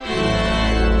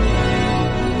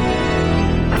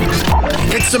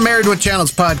It's a Married with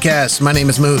Channels podcast. My name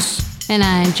is Moose. And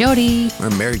I'm Jody. We're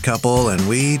a married couple, and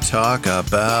we talk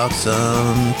about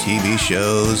some TV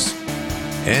shows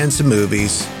and some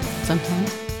movies.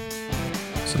 Sometimes.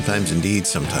 Sometimes, indeed,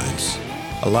 sometimes.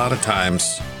 A lot of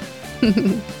times.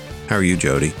 How are you,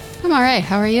 Jody? I'm all right.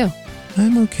 How are you?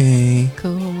 I'm okay.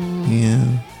 Cool.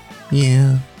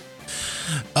 Yeah.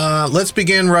 Let's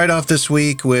begin right off this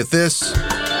week with this.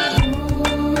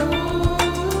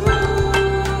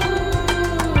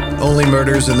 Only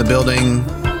Murders in the Building.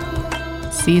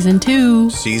 Season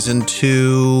 2. Season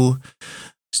 2.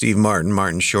 Steve Martin,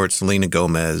 Martin Short, Selena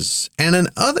Gomez, and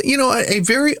a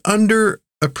very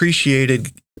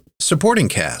underappreciated supporting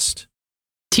cast.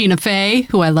 Tina Fey,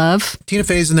 who I love. Tina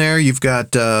Fey's in there. You've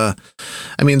got, some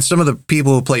of the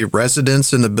people who play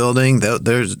residents in the building.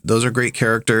 Those are great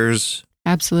characters.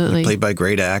 Absolutely. Played by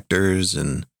great actors,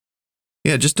 and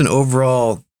just an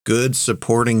overall good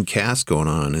supporting cast going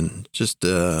on, and just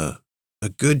a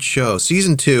good show.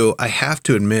 Season 2, I have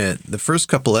to admit, the first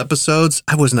couple episodes,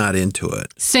 I was not into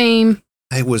it. Same.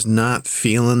 I was not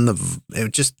feeling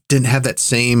it just didn't have that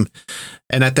same.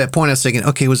 And at that point, I was thinking,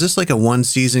 okay, was this like a one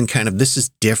season kind of, this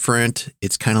is different.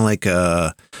 It's kind of like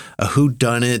a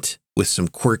whodunit with some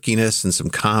quirkiness and some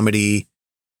comedy,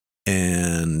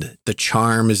 and the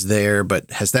charm is there, but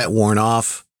has that worn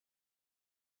off?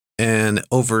 And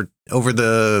over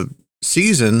the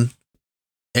season,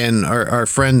 and our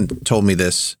friend told me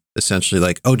this essentially,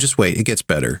 like, oh, just wait, it gets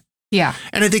better. Yeah.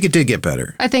 And I think it did get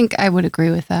better. I think I would agree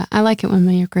with that. I like it when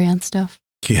we agree on stuff.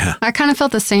 Yeah. I kind of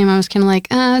felt the same. I was kind of like,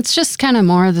 it's just kind of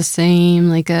more of the same,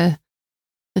 like the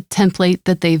template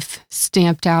that they've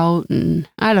stamped out. And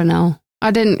I don't know.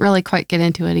 I didn't really quite get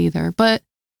into it either. But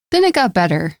then it got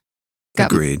better.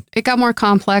 Agreed. It got more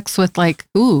complex with like,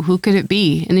 ooh, who could it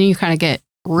be? And then you kind of get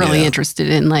really interested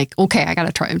in like, okay, I got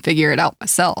to try and figure it out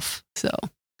myself. So.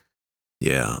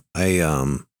 Yeah.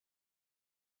 And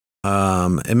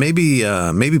maybe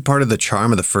part of the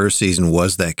charm of the first season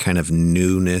was that kind of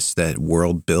newness, that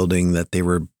world building that they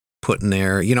were putting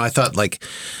there. I thought like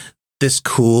this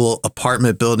cool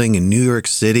apartment building in New York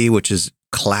City, which is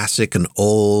classic and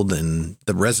old, and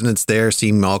the residents there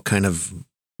seem all kind of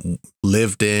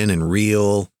lived in and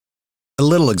real, a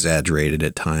little exaggerated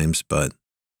at times, but,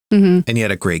 and you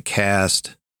had a great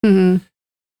cast. Mm-hmm.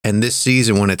 And this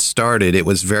season, when it started, it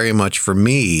was very much for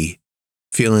me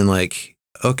feeling like,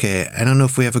 okay, I don't know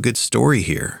if we have a good story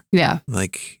here. Yeah.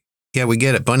 Like, yeah, we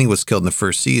get it. Bunny was killed in the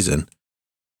first season.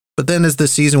 But then as the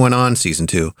season went on, season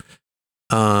 2,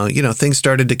 things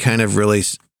started to kind of really,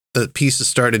 the pieces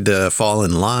started to fall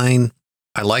in line.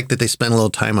 I like that they spent a little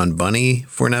time on Bunny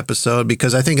for an episode,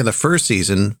 because I think in the first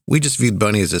season, we just viewed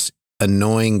Bunny as this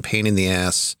annoying pain in the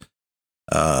ass.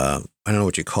 I don't know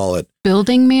what you call it.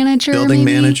 Building manager.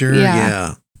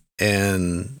 Yeah.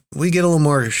 And we get a little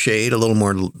more shade, a little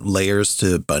more layers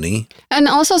to Bunny. And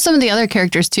also some of the other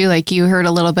characters too, like you heard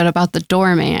a little bit about the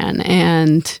doorman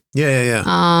and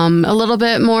a little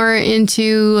bit more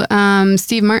into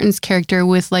Steve Martin's character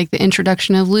with like the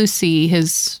introduction of Lucy,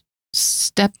 his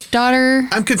stepdaughter.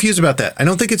 I'm confused about that. I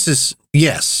don't think it's his.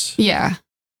 Yes. Yeah.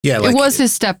 Yeah. Like, it was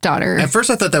his stepdaughter. At first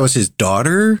I thought that was his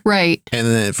daughter. Right. And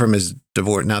then from his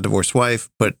divorced wife,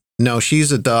 but no,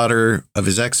 she's a daughter of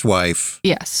his ex-wife.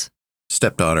 Yes.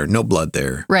 Stepdaughter, no blood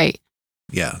there. Right.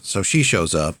 Yeah, so she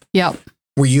shows up. Yep.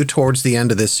 Were you towards the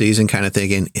end of this season kind of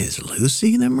thinking, is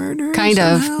Lucy the murderer? Kind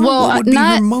somehow? of. Well, what would be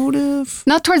her motive?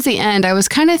 Not towards the end. I was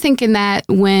kind of thinking that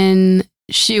when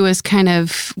she was kind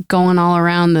of going all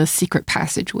around the secret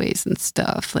passageways and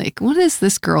stuff. Like, what is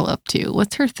this girl up to?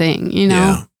 What's her thing?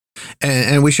 Yeah.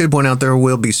 And we should point out there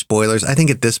will be spoilers. I think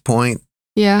at this point,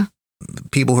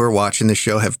 people who are watching the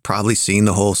show have probably seen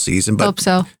the whole season. But hope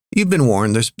so. You've been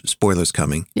warned. There's spoilers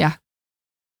coming. Yeah.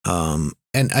 And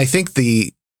I think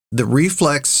the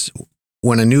reflex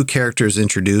when a new character is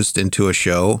introduced into a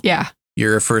show,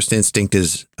 your first instinct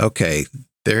is, okay,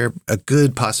 they're a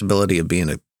good possibility of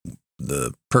being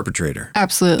the perpetrator.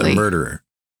 Absolutely. The murderer.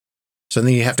 So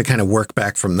then you have to kind of work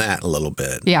back from that a little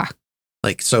bit. Yeah.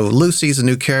 Like, so Lucy's a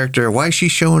new character. Why is she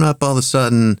showing up all of a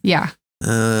sudden? Yeah.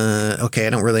 Okay,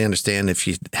 I don't really understand if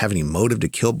she have any motive to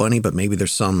kill Bunny, but maybe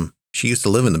there's some. She used to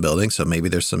live in the building, so maybe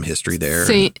there's some history there.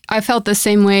 See, I felt the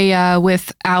same way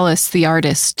with Alice, the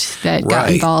artist that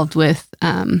got involved with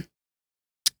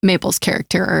Mabel's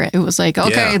character. It was like,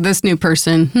 okay, this new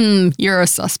person, you're a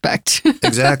suspect.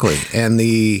 Exactly. And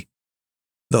the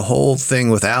whole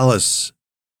thing with Alice,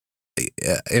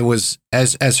 it was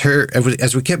as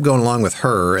we kept going along with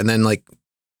her, and then like,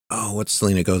 what's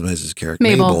Selena Gomez's character?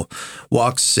 Mabel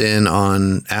walks in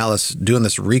on Alice doing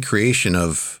this recreation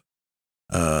of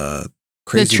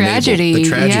crazy the tragedy. Mabel. The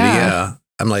tragedy, yeah.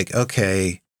 I'm like,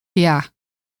 okay, Yeah.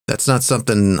 That's not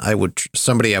something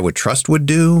somebody I would trust would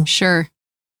do. Sure.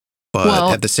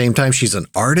 But at the same time, she's an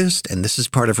artist and this is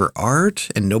part of her art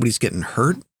and nobody's getting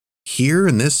hurt here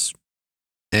in this.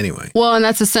 Anyway. Well, and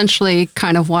that's essentially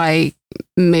kind of why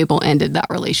Mabel ended that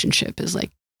relationship, is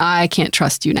like, I can't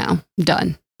trust you now.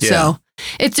 Done. Yeah. So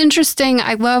it's interesting.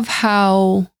 I love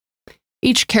how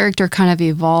each character kind of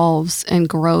evolves and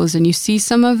grows, and you see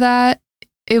some of that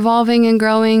evolving and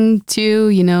growing too.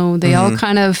 You know, they all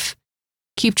kind of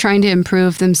keep trying to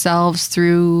improve themselves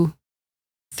through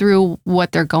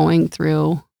what they're going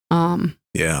through. And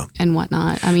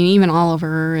whatnot. I mean, even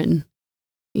Oliver and,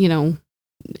 you know.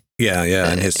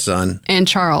 And his son. And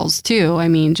Charles too. I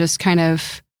mean, just kind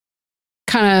of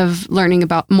learning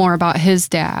more about his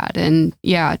dad, and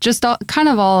just all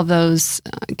of those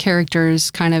characters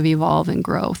kind of evolve and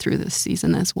grow through this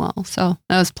season as well. So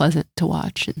that was pleasant to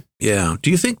watch. Yeah.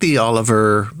 Do you think the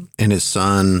Oliver and his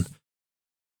son,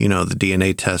 you know, the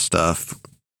DNA test stuff,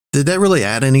 did that really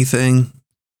add anything?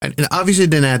 It obviously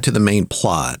didn't add to the main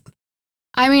plot.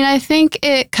 I mean, I think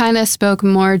it kind of spoke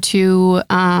more to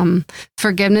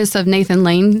forgiveness of Nathan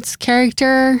Lane's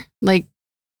character, like,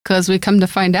 because we come to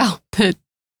find out that,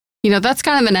 you know, that's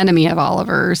kind of an enemy of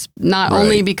Oliver's, not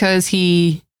only because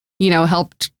he, you know,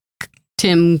 helped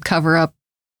Tim cover up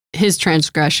his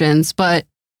transgressions, but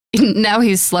now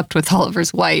he's slept with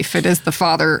Oliver's wife and is the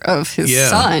father of his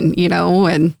son, you know,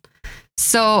 and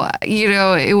so, you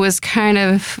know, it was kind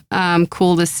of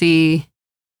cool to see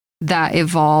that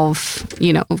evolve,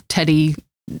 you know,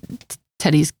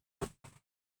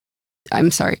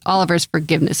 Oliver's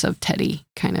forgiveness of Teddy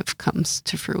kind of comes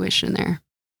to fruition there.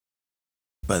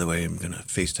 By the way, I'm going to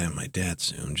FaceTime my dad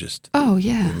soon.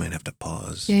 We might have to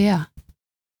pause. Yeah.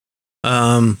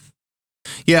 I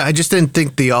just didn't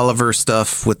think the Oliver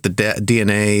stuff with the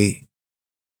DNA,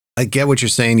 I get what you're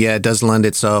saying. Yeah, it does lend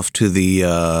itself to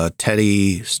the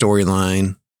Teddy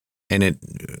storyline, and it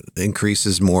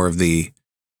increases more of the,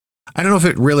 I don't know if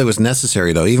it really was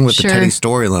necessary, though. Even with the Teddy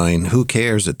storyline, who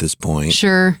cares at this point?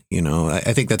 Sure. You know,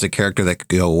 I think that's a character that could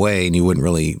go away and you wouldn't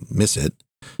really miss it.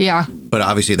 Yeah. But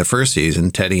obviously the first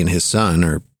season, Teddy and his son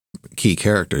are key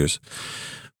characters.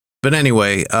 But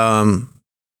anyway, Alice,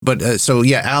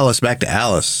 back to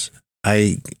Alice.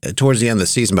 Towards the end of the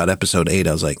season, about episode 8,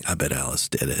 I was like, I bet Alice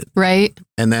did it. Right.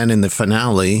 And then in the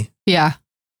finale, they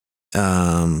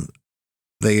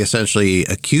essentially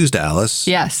accused Alice.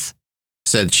 Yes.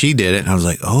 Said she did it, and I was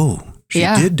like, oh, she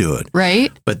did do it.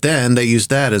 Right. But then they used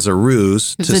that as a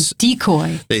ruse. It was a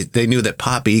decoy. They knew that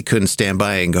Poppy couldn't stand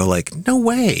by and go like, no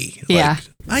way. Yeah.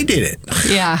 Like, I did it.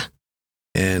 Yeah.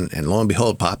 And lo and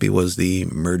behold, Poppy was the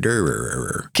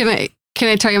murderer. Can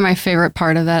I tell you my favorite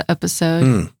part of that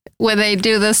episode? When they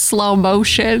do the slow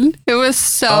motion. It was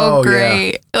so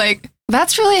great. Yeah. Like,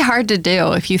 that's really hard to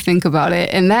do if you think about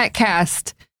it. And that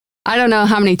cast, I don't know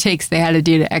how many takes they had to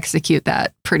do to execute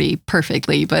that pretty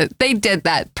perfectly, but they did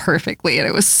that perfectly, and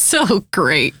it was so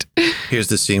great. Here's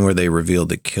the scene where they revealed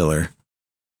the killer.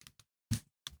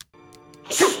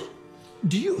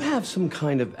 Do you have some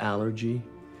kind of allergy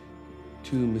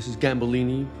to Mrs.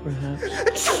 Gambolini, perhaps?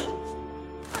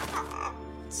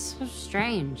 It's so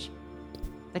strange.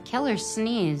 The killer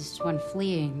sneezed when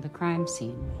fleeing the crime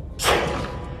scene.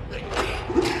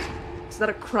 Is that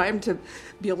a crime to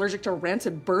be allergic to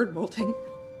rancid bird molting?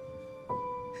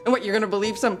 And what, you're gonna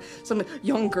believe some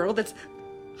young girl that's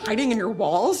hiding in your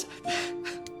walls?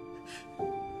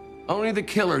 Only the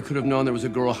killer could have known there was a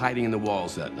girl hiding in the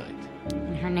walls that night.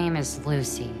 And her name is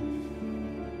Lucy.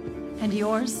 And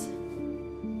yours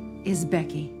is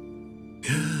Becky.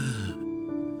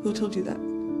 Who told you that?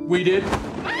 We did.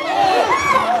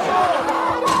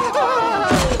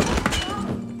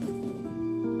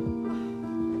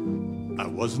 I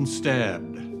wasn't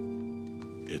stabbed.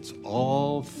 It's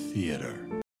all theater.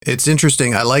 It's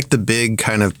interesting. I like the big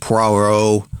kind of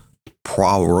Poirot,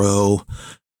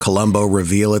 Columbo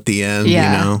reveal at the end, you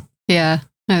know? Yeah,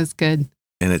 that was good.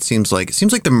 And it seems like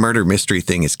the murder mystery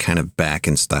thing is kind of back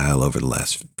in style over the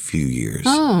last few years.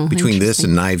 Oh, between this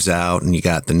and Knives Out, and you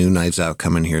got the new Knives Out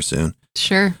coming here soon.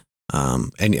 Sure.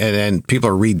 And people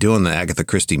are redoing the Agatha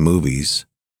Christie movies.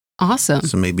 Awesome.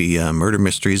 So maybe murder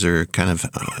mysteries are kind of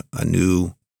a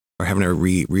new, or having a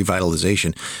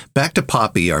revitalization. Back to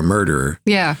Poppy, our murderer.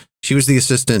 Yeah. She was the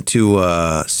assistant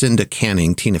to Cinda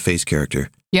Canning, Tina Fey's character.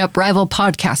 Yep, rival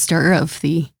podcaster of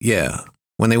the... Yeah.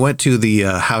 When they went to the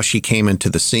how she came into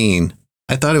the scene,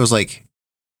 I thought it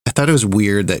was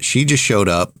weird that she just showed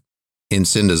up in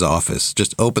Cinda's office,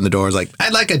 just opened the doors like,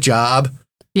 I'd like a job.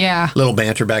 Yeah. Little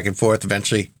banter back and forth.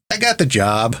 Eventually, I got the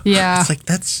job. Yeah. It's like,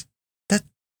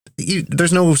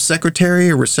 there's no secretary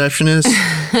or receptionist.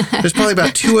 There's probably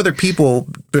about 2 other people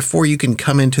before you can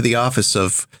come into the office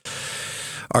of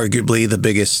arguably the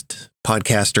biggest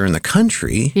podcaster in the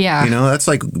country. Yeah. That's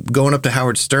like going up to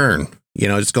Howard Stern,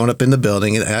 just going up in the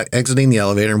building, exiting the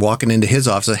elevator and walking into his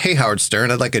office. Hey, Howard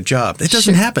Stern, I'd like a job. It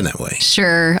doesn't happen that way.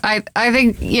 Sure. I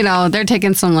think, they're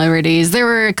taking some liberties. There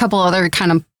were a couple other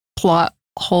kind of plot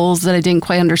holes that I didn't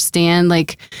quite understand.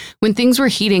 Like when things were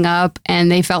heating up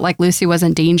and they felt like Lucy was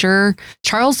in danger,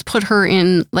 Charles put her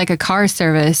in like a car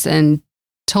service and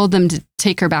told them to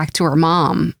take her back to her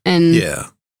mom. And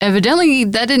evidently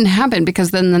that didn't happen,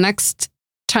 because then the next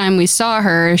time we saw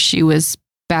her, she was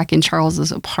back in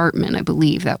Charles's apartment. I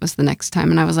believe that was the next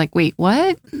time. And I was like, wait,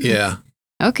 what? Yeah.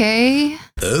 Okay.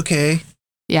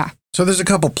 Yeah. So there's a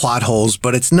couple plot holes,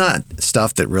 but it's not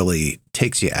stuff that really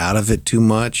takes you out of it too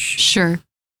much. Sure.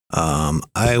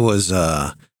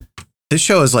 This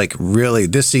show is like really,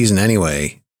 this season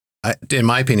anyway, in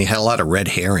my opinion, had a lot of red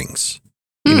herrings.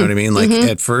 You know what I mean? Like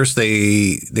at first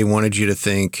they wanted you to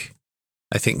think,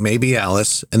 I think maybe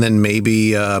Alice, and then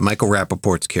maybe Michael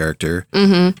Rappaport's character,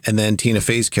 and then Tina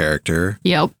Fey's character.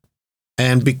 Yep.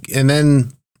 And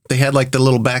then they had like the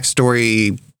little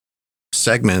backstory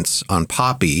segments on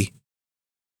Poppy.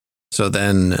 So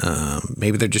then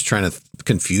maybe they're just trying to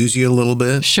confuse you a little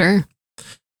bit. Sure.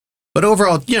 But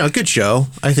overall, good show.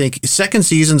 I think second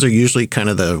seasons are usually kind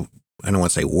of I don't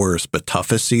want to say worst, but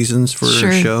toughest seasons for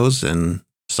shows, and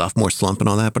sophomore slump and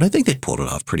all that. But I think they pulled it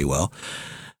off pretty well.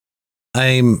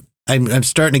 I'm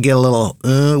starting to get a little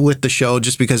with the show,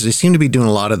 just because they seem to be doing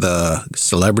a lot of the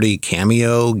celebrity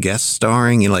cameo guest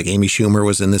starring. Like Amy Schumer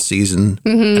was in this season. I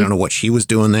don't know what she was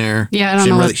doing there. Yeah, I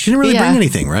don't know. She didn't really bring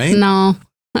anything, right? No.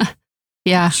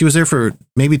 Yeah. She was there for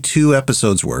maybe 2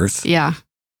 episodes worth. Yeah.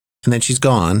 And then she's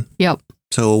gone. Yep.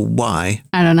 So why?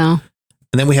 I don't know.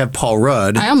 And then we have Paul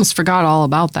Rudd. I almost forgot all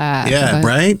about that. Yeah,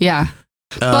 right? Yeah.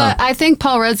 But I think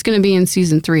Paul Rudd's going to be in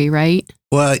season 3, right?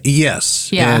 Well,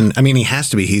 yes. Yeah. And I mean, he has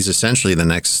to be. He's essentially the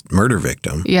next murder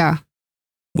victim. Yeah.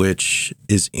 Which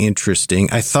is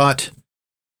interesting. I thought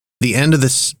the end of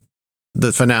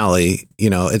the finale,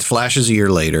 it flashes a year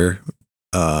later.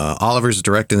 Oliver's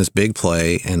directing this big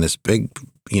play, and this big,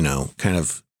 kind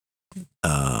of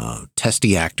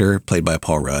testy actor played by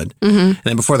Paul Rudd. And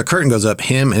then before the curtain goes up,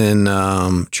 him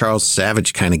and Charles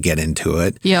Savage kind of get into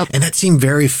it. Yep. And that seemed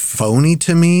very phony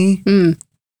to me,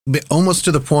 but almost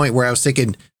to the point where I was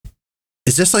thinking,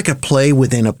 is this like a play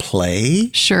within a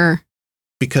play? Sure.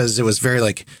 Because it was very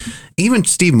like, even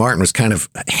Steve Martin was kind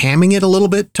of hamming it a little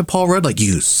bit to Paul Rudd, like,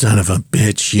 you son of a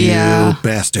bitch, you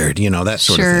bastard, that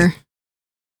sort of thing.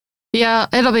 Yeah,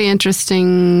 it'll be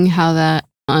interesting how that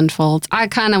unfolds. I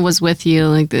kind of was with you.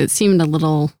 Like, it seemed a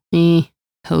little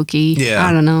hokey. Yeah.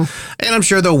 I don't know. And I'm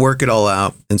sure they'll work it all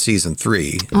out in season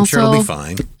 3. I'm sure it'll be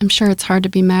fine. I'm sure it's hard to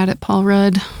be mad at Paul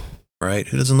Rudd. Right?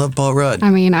 Who doesn't love Paul Rudd? I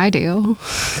mean, I do.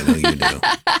 I know you do.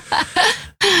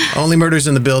 Only Murders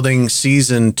in the Building,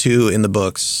 season 2 in the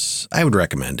books. I would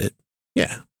recommend it.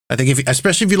 Yeah. I think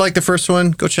especially if you like the first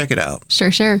one, go check it out.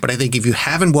 Sure. But I think if you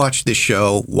haven't watched this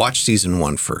show, watch season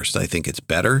 1 first. I think it's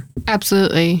better.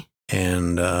 Absolutely.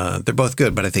 And they're both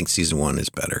good, but I think season 1 is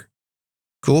better.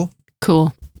 Cool?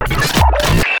 Cool.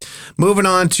 Moving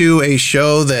on to a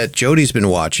show that Jody's been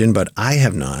watching, but I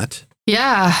have not.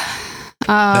 Yeah.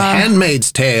 The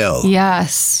Handmaid's Tale.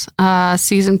 Yes.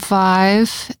 Season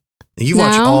 5. You've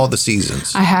watched all the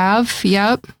seasons. I have.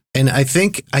 Yep. And I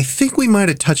think we might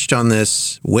have touched on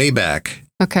this way back.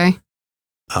 Okay.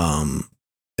 To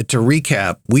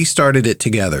recap, we started it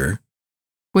together.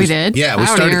 We did? Yeah, we I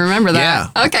don't started. even remember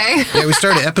that. Yeah. Okay. Yeah, we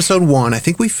started episode 1. I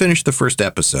think we finished the first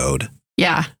episode.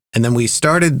 Yeah. And then we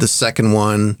started the second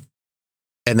one.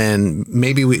 And then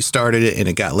maybe we started it and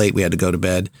it got late. We had to go to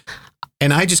bed.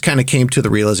 And I just kind of came to the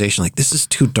realization, like, this is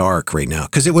too dark right now.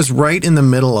 Because it was right in the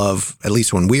middle of, at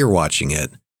least when we were watching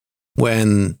it,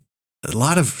 when a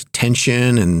lot of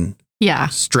tension and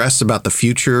stress about the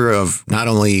future of not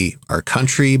only our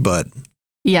country, but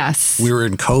we were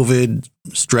in COVID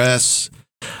stress.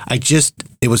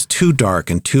 It was too dark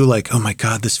and too like, oh my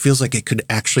God, this feels like it could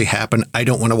actually happen. I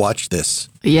don't want to watch this.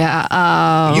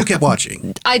 Yeah. You kept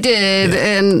watching. I did.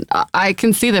 Yeah. And I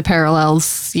can see the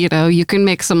parallels. You can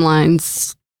make some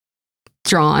lines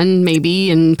drawn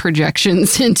maybe and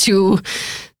projections into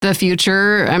the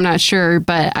future. I'm not sure,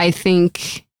 but I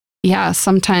think,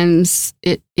 sometimes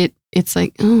it's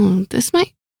like, oh, this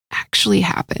might actually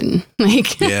happen.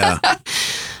 Like, yeah.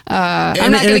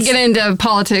 I'm not going to get into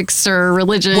politics or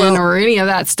religion or any of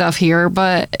that stuff here,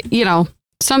 but,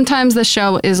 sometimes the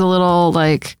show is a little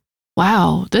like,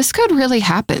 wow, this could really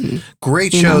happen.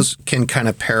 Great shows can kind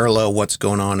of parallel what's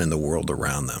going on in the world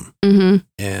around them. Mm-hmm.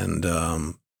 And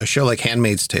a show like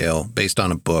Handmaid's Tale, based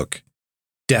on a book,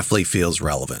 definitely feels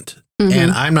relevant.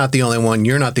 And I'm not the only one.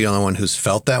 You're not the only one who's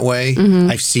felt that way.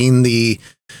 I've seen the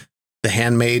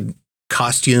handmaid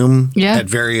costume at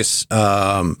various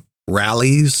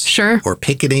rallies or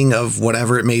picketing of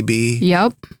whatever it may be.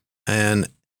 Yep. And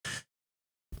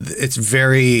it's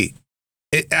very,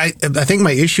 I think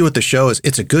my issue with the show is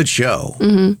it's a good show,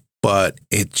 but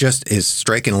it just is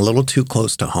striking a little too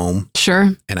close to home. Sure.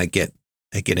 And I get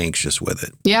anxious with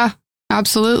it. Yeah.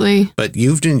 Absolutely. But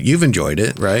you've enjoyed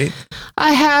it, right?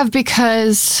 I have,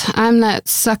 because I'm that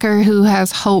sucker who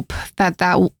has hope that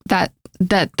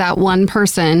one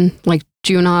person like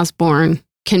June Osborne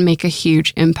can make a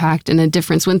huge impact and a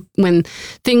difference when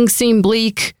things seem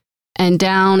bleak and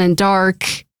down and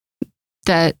dark,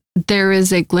 that there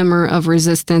is a glimmer of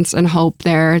resistance and hope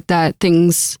there that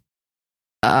things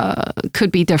could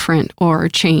be different or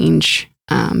change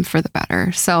for the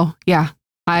better. So yeah,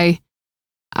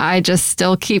 I just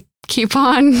still keep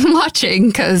on watching,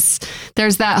 because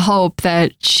there's that hope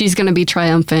that she's going to be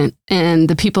triumphant and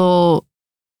the people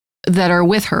that are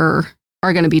with her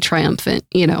are going to be triumphant,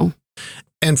 you know.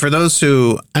 And for those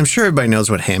who, I'm sure everybody knows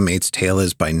what Handmaid's Tale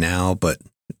is by now, but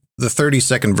the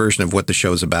 30-second version of what the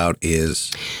show's about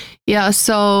is... Yeah,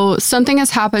 so something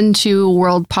has happened to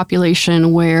world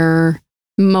population where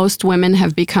most women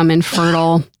have become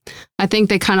infertile. I think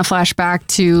they kind of flash back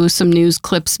to some news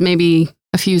clips, maybe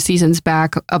a few seasons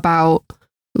back, about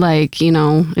like, you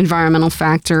know, environmental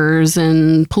factors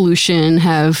and pollution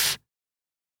have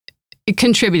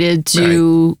contributed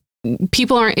to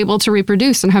people aren't able to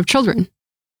reproduce and have children.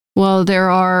 Well, there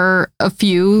are a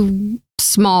few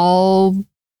small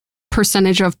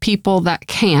percentage of people that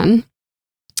can.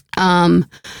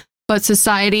 But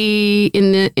society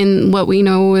in what we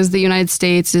know as the United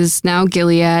States is now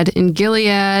Gilead, and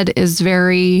Gilead is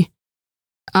very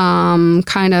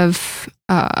kind of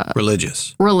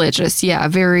religious. Yeah,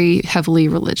 very heavily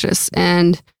religious.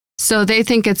 And so they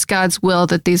think it's God's will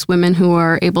that these women who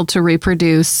are able to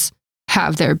reproduce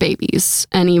have their babies,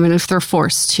 and even if they're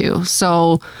forced to.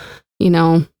 So, you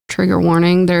know, trigger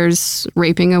warning, there's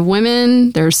raping of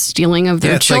women, there's stealing of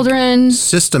their children. Like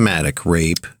systematic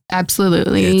rape.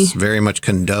 Absolutely. It's very much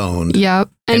condoned. Yep.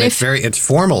 And it's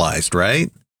formalized,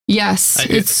 right? Yes,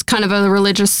 it's kind of a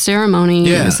religious ceremony,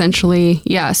 essentially.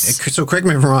 Yes. So correct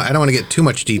me if I'm wrong, I don't want to get too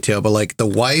much detail, but like the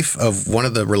wife of one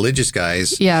of the religious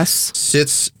guys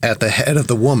sits at the head of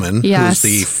the woman, who's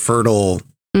the fertile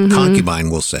concubine,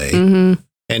 we'll say,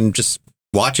 and just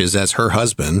watches as her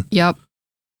husband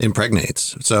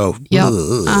impregnates. So,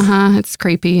 it's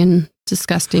creepy and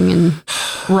disgusting and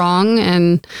wrong.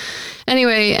 And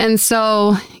anyway, and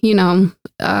so, you know,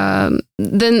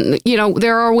 then, you know,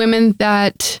 there are women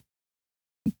that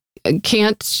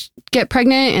can't get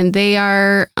pregnant, and they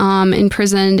are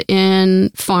imprisoned in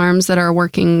farms that are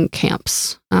working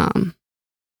camps.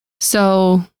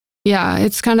 So yeah,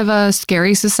 it's kind of a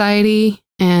scary society,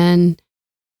 and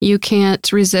you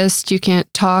can't resist, you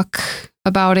can't talk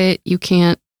about it, you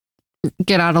can't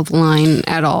get out of line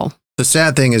at all. The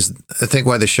sad thing is, I think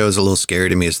why the show is a little scary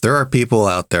to me is there are people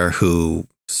out there who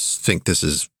think this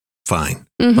is fine.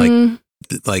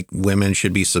 Like women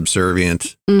should be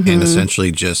subservient and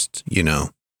essentially just, you know,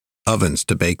 ovens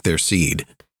to bake their seed.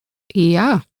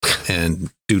 Yeah. And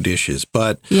do dishes.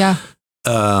 But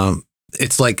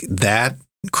it's like that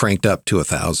cranked up to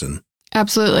 1,000.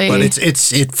 Absolutely. But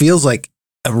it feels like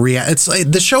it's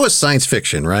like the show is science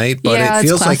fiction, right? But it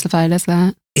feels it's classified as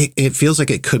that. It feels like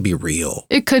it could be real.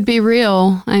 It could be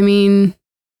real. I mean,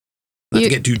 not to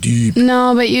get too deep.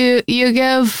 No, but you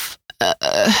give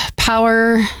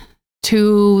power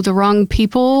to the wrong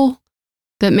people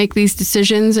that make these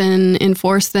decisions and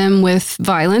enforce them with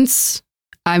violence.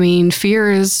 I mean,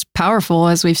 fear is powerful,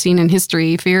 as we've seen in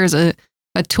history. Fear is a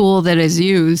tool that is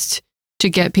used to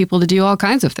get people to do all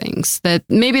kinds of things that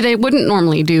maybe they wouldn't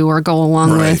normally do or go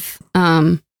along with.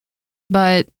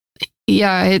 But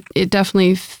yeah, it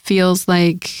definitely feels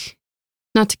like,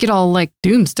 not to get all like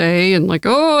doomsday and like,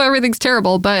 oh, everything's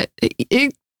terrible, but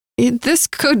this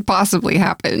could possibly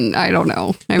happen. I don't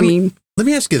know. Let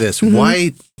me ask you this.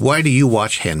 Why do you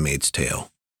watch Handmaid's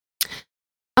Tale?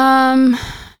 I'm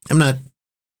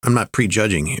not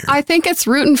prejudging here. I think it's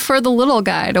rooting for the little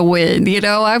guy to win. You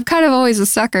know, I'm kind of always a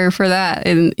sucker for that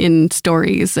in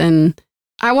stories, and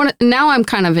now I'm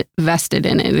kind of vested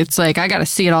in it. It's like I got to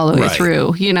see it all the way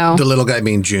through. You know, the little guy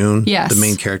being June. Yes, the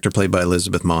main character played by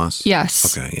Elizabeth Moss.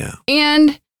 Yes. Okay. Yeah.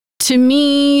 And to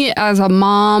me, as a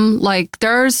mom, like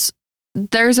there's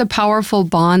a powerful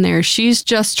bond there. She's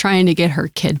just trying to get her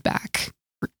kid back.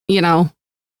 You know,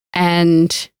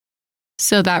 and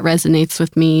so that resonates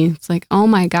with me. It's like, oh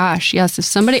my gosh, yes, if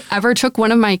somebody ever took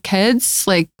one of my kids,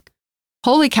 like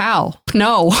holy cow,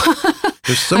 no.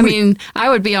 I mean, I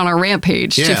would be on a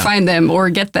rampage to find them or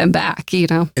get them back, you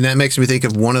know. And that makes me think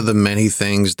of one of the many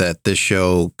things that this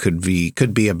show could be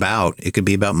about. It could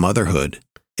be about motherhood.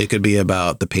 It could be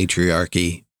about the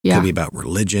patriarchy. It could be about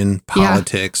religion,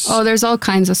 politics. Oh, there's all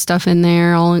kinds of stuff in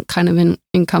there, all kind of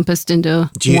encompassed into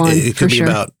one. It could be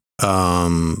about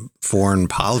foreign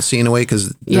policy in a way,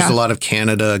 because there's a lot of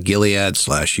Canada, Gilead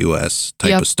 /US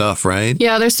type of stuff, right?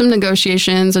 Yeah, there's some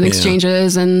negotiations and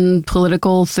exchanges and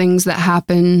political things that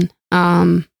happen.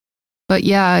 But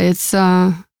yeah, it's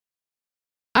I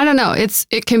don't know.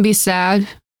 It can be sad,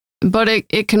 but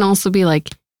it can also be like,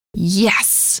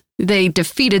 yes, they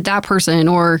defeated that person,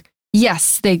 or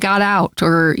yes, they got out,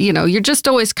 or, you know, you're just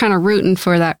always kind of rooting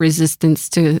for that resistance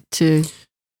to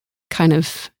kind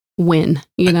of win,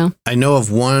 you know? I know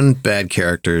of one bad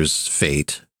character's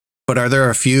fate, but are there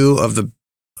a few of the,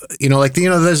 you know, like, you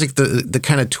know, there's like the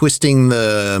kind of twisting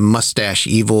the mustache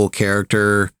evil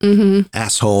character,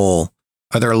 asshole.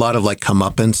 Are there a lot of like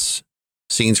comeuppance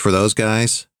scenes for those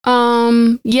guys?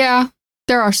 Yeah,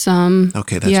 there are some.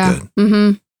 Okay, that's good.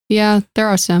 Mm-hmm. Yeah, there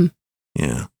are some.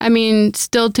 Yeah. I mean,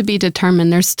 still to be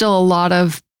determined. There's still a lot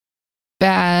of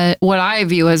bad, what I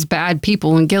view as bad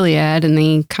people in Gilead, and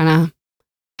they kind of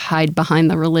hide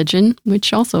behind the religion,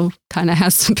 which also kind of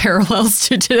has some parallels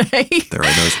to today. There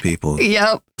are those people.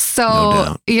 Yep.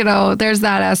 So, you know, there's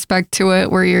that aspect to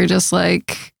it where you're just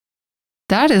like,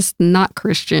 that is not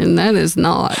Christian. That is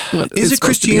not what is it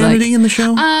Christianity in the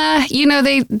show? You know,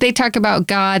 they talk about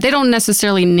God. They don't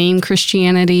necessarily name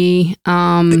Christianity.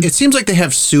 It seems like they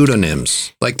have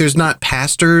pseudonyms. Like there's not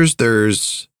pastors,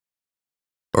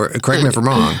 or correct me if I'm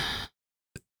wrong.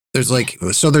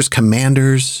 There's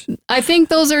commanders. I think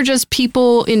those are just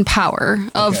people in power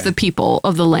of the people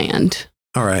of the land.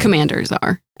 All right. Commanders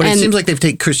are. But it seems like they've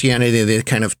taken Christianity, they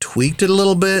kind of tweaked it a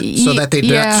little bit so that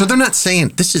so they're not saying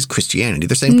this is Christianity.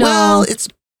 They're saying, well, it's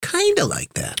kind of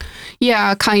like that.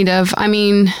 Yeah, kind of. I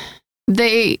mean,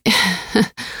 they've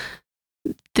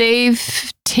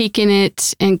taken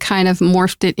it and kind of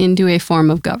morphed it into a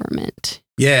form of government.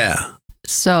 Yeah.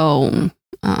 So,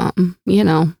 you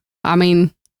know, I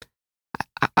mean,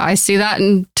 I see that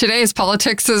in today's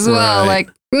politics as well. Like,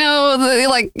 no,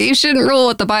 like you shouldn't rule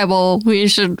with the Bible. We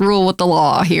should rule with the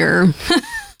law here.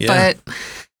 But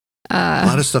a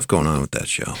lot of stuff going on with that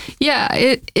show. Yeah,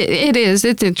 it is.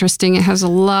 It's interesting. It has a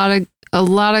lot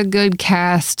of good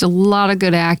cast, a lot of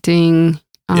good acting.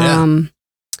 You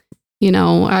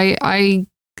know, I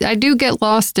do get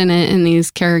lost in it, in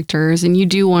these characters, and you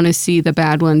do want to see the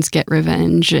bad ones get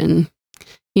revenge, and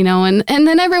you know, and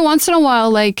then every once in a while,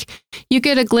 like you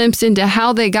get a glimpse into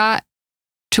how they got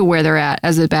to where they're at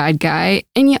as a bad guy,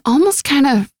 and you almost kind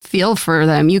of feel for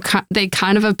them. They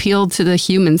kind of appeal to the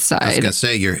human side. I was gonna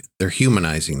say they're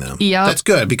humanizing them. Yeah, that's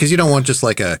good, because you don't want just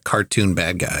like a cartoon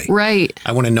bad guy, right?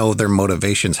 I want to know their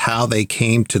motivations, how they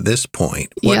came to this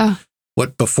point.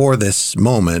 What before this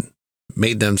moment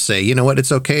made them say, you know what,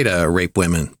 it's okay to rape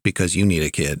women because you need a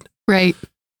kid, right?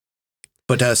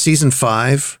 But season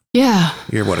 5,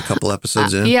 you're what, a couple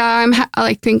episodes in? Yeah,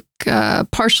 I think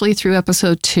partially through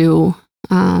episode 2.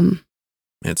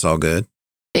 It's all good.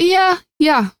 Yeah.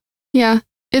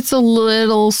 It's a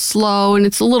little slow, and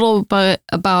it's a little bit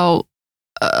about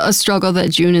a struggle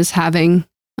that June is having.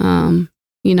 You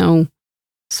know,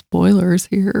 spoilers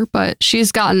here, but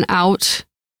she's gotten out,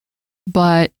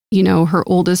 but you know, her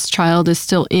oldest child is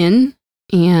still in,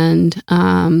 and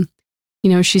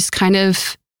you know, she's kind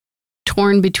of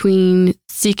torn between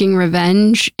seeking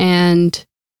revenge and,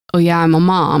 oh yeah, I'm a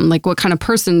mom. Like, what kind of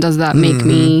person does that make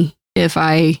me if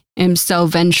I am so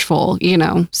vengeful, you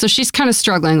know? So she's kind of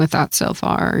struggling with that so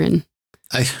far. And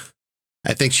I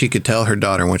think she could tell her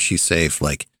daughter once she's safe,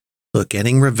 like, look,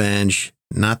 getting revenge,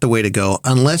 not the way to go,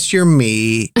 unless you're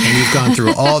me and you've gone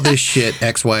through all this shit,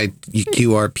 X, Y,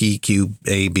 Q, R, P, Q,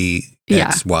 A, B,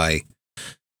 X, Y.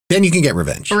 Then you can get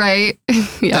revenge. Right.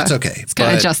 Yeah. That's okay. It's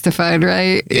kind of justified,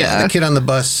 right? Yeah. The kid on the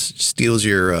bus steals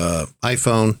your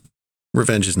iPhone.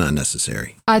 Revenge is not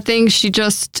necessary. I think she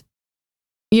just,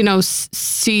 you know,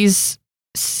 sees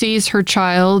her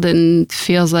child and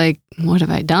feels like, what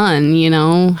have I done? You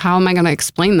know, how am I going to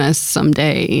explain this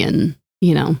someday? And,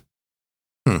 you know,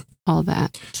 all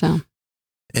that. So.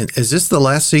 And is this the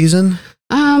last season?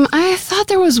 I thought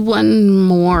there was one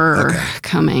more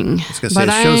coming. I was going to say,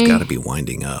 the show's got to be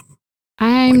winding up.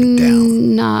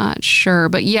 I'm not sure.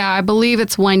 But yeah, I believe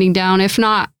it's winding down. If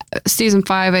not season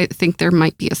 5, I think there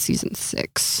might be a season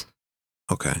 6.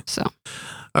 Okay. So.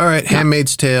 All right,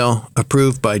 Handmaid's Tale,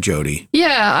 approved by Jody.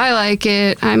 Yeah, I like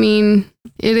it. I mean,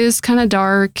 it is kind of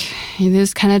dark. It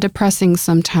is kind of depressing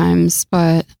sometimes,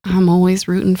 but I'm always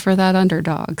rooting for that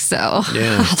underdog, so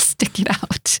I'll stick it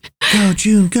out. Go,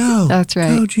 June, go. That's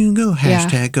right. Go, June, go.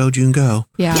 Hashtag Go, June, go.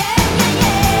 Yeah.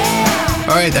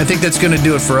 All right, I think that's going to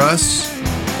do it for us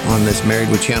on this Married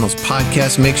with Channels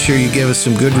podcast. Make sure you give us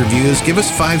some good reviews. Give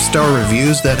us 5-star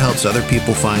reviews. That helps other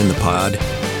people find the pod.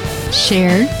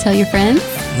 Share. Tell your friends.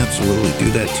 Absolutely.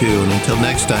 Do that too. And until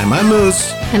next time, I'm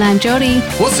Moose. And I'm Jody.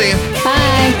 We'll see you.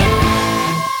 Bye.